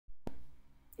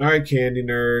All right, candy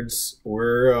nerds.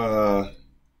 We're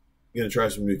gonna try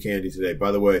some new candy today.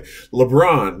 By the way,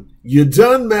 LeBron, you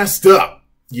done messed up.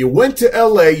 You went to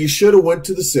LA, you should have went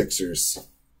to the Sixers.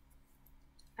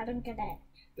 I don't get it.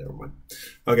 Never mind.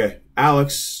 Okay,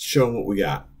 Alex, show them what we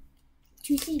got.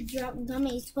 Juicy Drop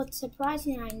Gummies. What's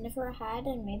surprising, I never had,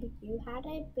 and maybe you had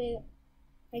it, but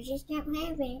I just don't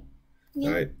have it.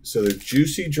 All right, so they're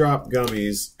Juicy Drop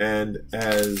Gummies, and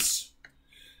as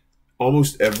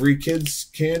almost every kid's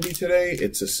candy today,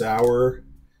 it's a sour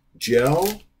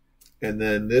gel, and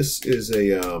then this is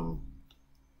a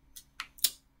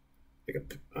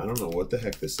I don't know what the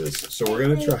heck this is. So we're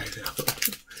gonna try it out.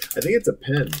 I think it's a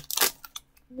pen.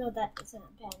 No, that is not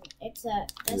a pen. It's a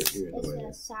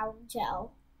sour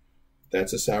gel.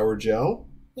 That's a sour gel?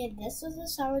 Yeah, this is a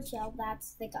sour gel.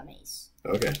 That's the gummies.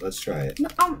 Okay, let's try it. No,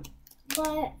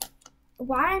 but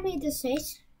why I made this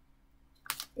face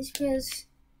is because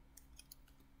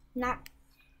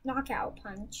knockout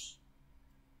punch.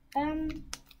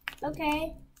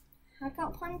 Okay,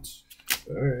 knockout punch.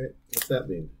 All right, what's that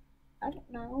mean? I don't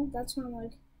know. That's not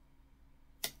like.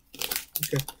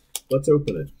 Okay, let's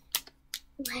open it.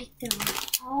 Like the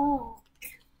Hulk.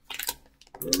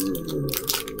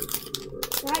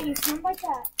 Wow, you sound like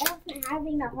an elephant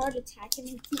having a heart attack in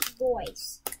a deep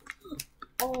voice.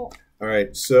 Oh. All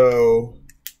right, so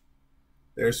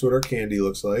there's what our candy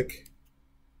looks like.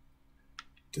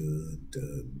 Dun,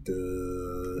 dun,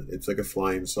 dun. It's like a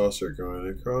flying saucer going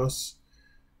across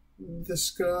the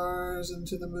stars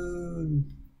into the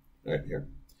moon. All right, here.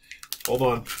 Hold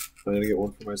on. I'm going to get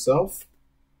one for myself.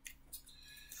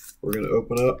 We're going to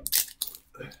open up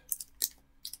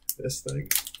this thing.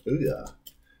 Ooh, yeah.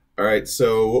 All right,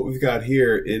 so what we've got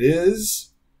here, it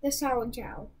is the sour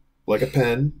gel. Like a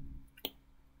pen.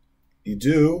 You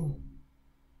do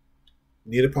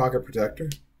need a pocket protector.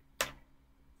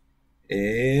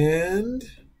 And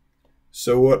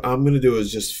so what I'm going to do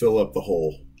is just fill up the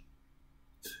hole.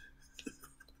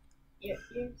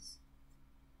 Yes.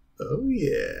 Oh,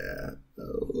 yeah.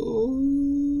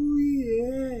 Oh,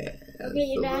 yeah. Okay,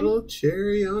 you're done? Little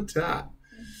cherry on top.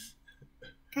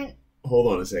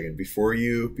 Hold on a second. Before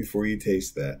you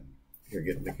taste that, here,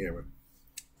 get in the camera.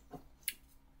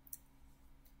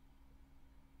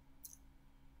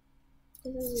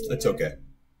 It's okay.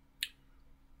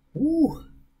 Ooh.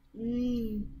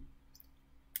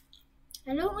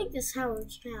 I don't like the sour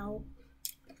gel.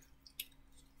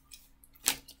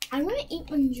 I'm gonna eat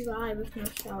one dry with no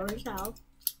sour gel.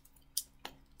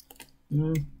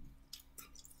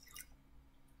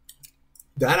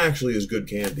 That actually is good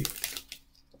candy.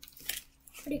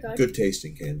 Pretty good. Good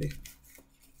tasting candy.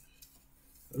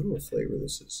 I don't know what flavor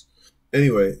this is.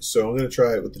 Anyway, so I'm gonna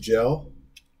try it with the gel.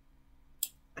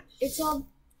 It's all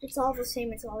the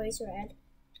same. It's always red.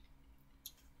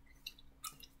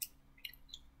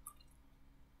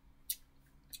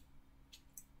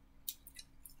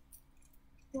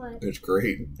 What? It's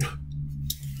great.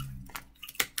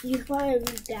 You thought it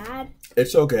was bad?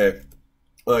 It's okay.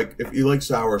 Like, if you like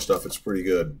sour stuff, it's pretty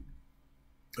good.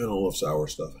 I don't love sour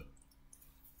stuff.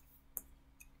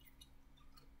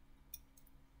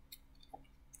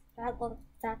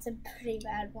 That's a pretty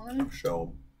bad one. Show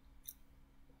 'em.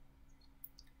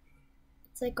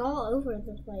 It's like all over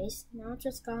the place. Now it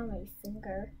just got on my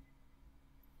finger.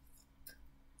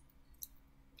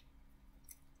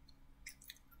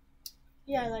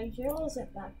 Yeah, like gel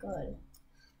isn't that good.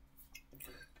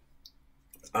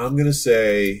 I'm going to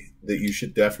say that you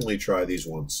should definitely try these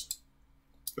ones.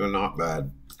 They're not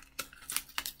bad.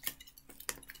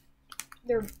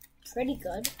 They're pretty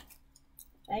good.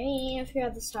 I mean, if you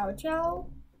have the sour gel,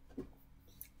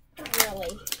 not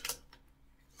really.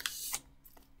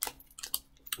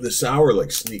 The sour,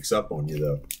 like, sneaks up on you,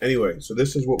 though. Anyway, so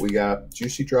this is what we got.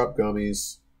 Juicy Drop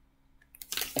Gummies.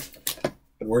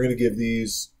 And we're going to give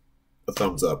these a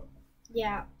thumbs up.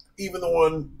 Yeah. Even the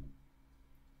one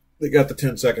that got the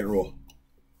 10-second rule.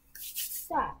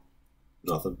 Stop.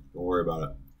 Nothing. Don't worry about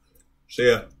it. See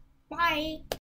ya. Bye.